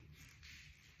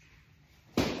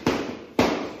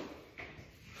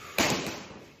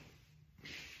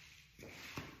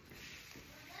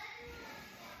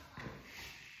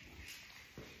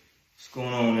What's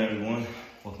going on, everyone?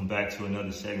 Welcome back to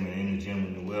another segment in the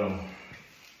gym with Noel.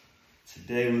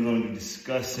 Today we're going to be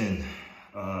discussing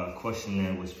a question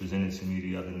that was presented to me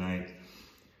the other night.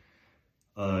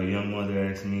 A young mother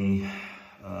asked me,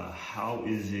 how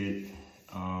is it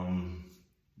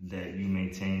that you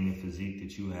maintain the physique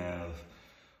that you have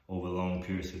over long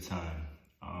periods of time?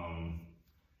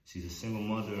 She's a single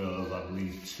mother of, I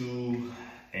believe, 2,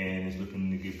 and is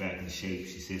looking to get back in shape.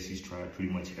 She says she's tried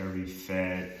pretty much every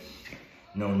fad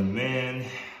known to man,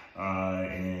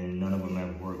 and none of them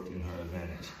have worked in her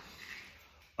advantage.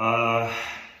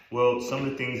 Well, some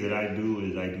of the things that I do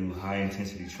is I do high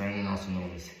intensity training, also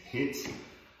known as HIIT.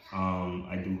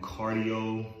 I do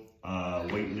cardio,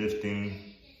 weightlifting,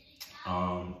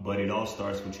 but it all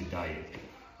starts with your diet.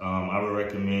 I would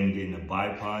recommend getting a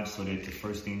bipod so that the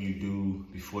first thing you do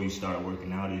before you start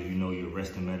working out is you know your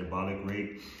resting metabolic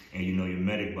rate and you know your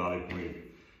metabolic rate.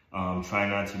 Try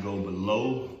not to go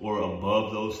below or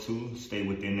above those two, stay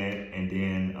within that, and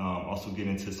then also get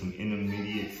into some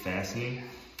intermediate fasting.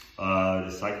 The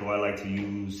cycle I like to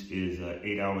use is an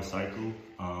 8-hour cycle.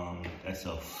 That's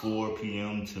a 4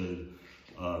 p.m. to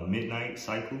midnight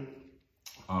cycle.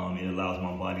 It allows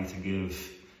my body to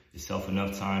give itself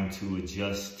enough time to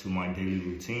adjust to my daily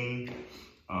routine.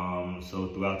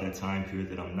 So throughout that time period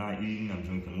that I'm not eating, I'm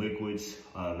drinking liquids.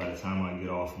 By the time I get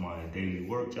off my daily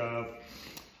work job,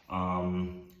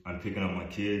 I'm picking up my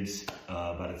kids.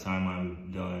 By the time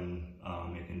I'm done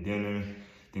making dinner,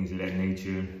 things of that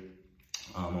nature,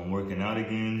 I'm working out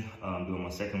again, doing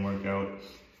my second workout.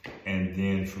 And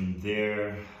then from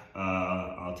there,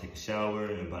 I'll take a shower,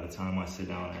 and by the time I sit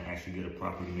down and actually get a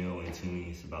proper meal into me,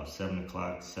 it's about 7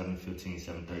 o'clock, 7:15,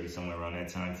 7:30, somewhere around that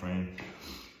time frame.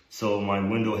 So my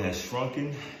window has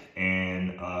shrunken,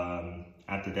 and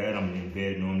after that, I'm in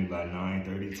bed normally by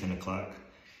 9:30, 10 o'clock,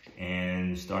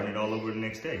 and starting it all over the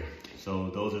next day. So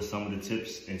those are some of the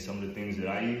tips and some of the things that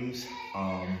I use.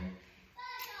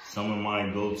 Some of my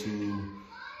go-to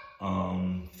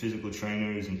physical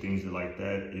trainers and things like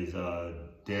that is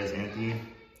Des Anthony.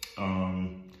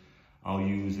 I'll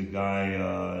use a guy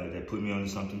that put me onto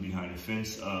something behind the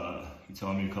fence. He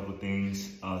taught me a couple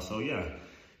things. So yeah,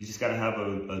 you just gotta have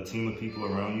a team of people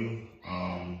around you,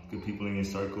 good people in your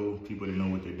circle, people that know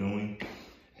what they're doing.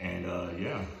 And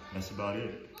yeah, that's about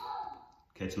it.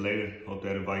 Catch you later. Hope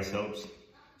that advice helps.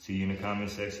 See you in the comment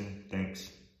section.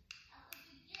 Thanks.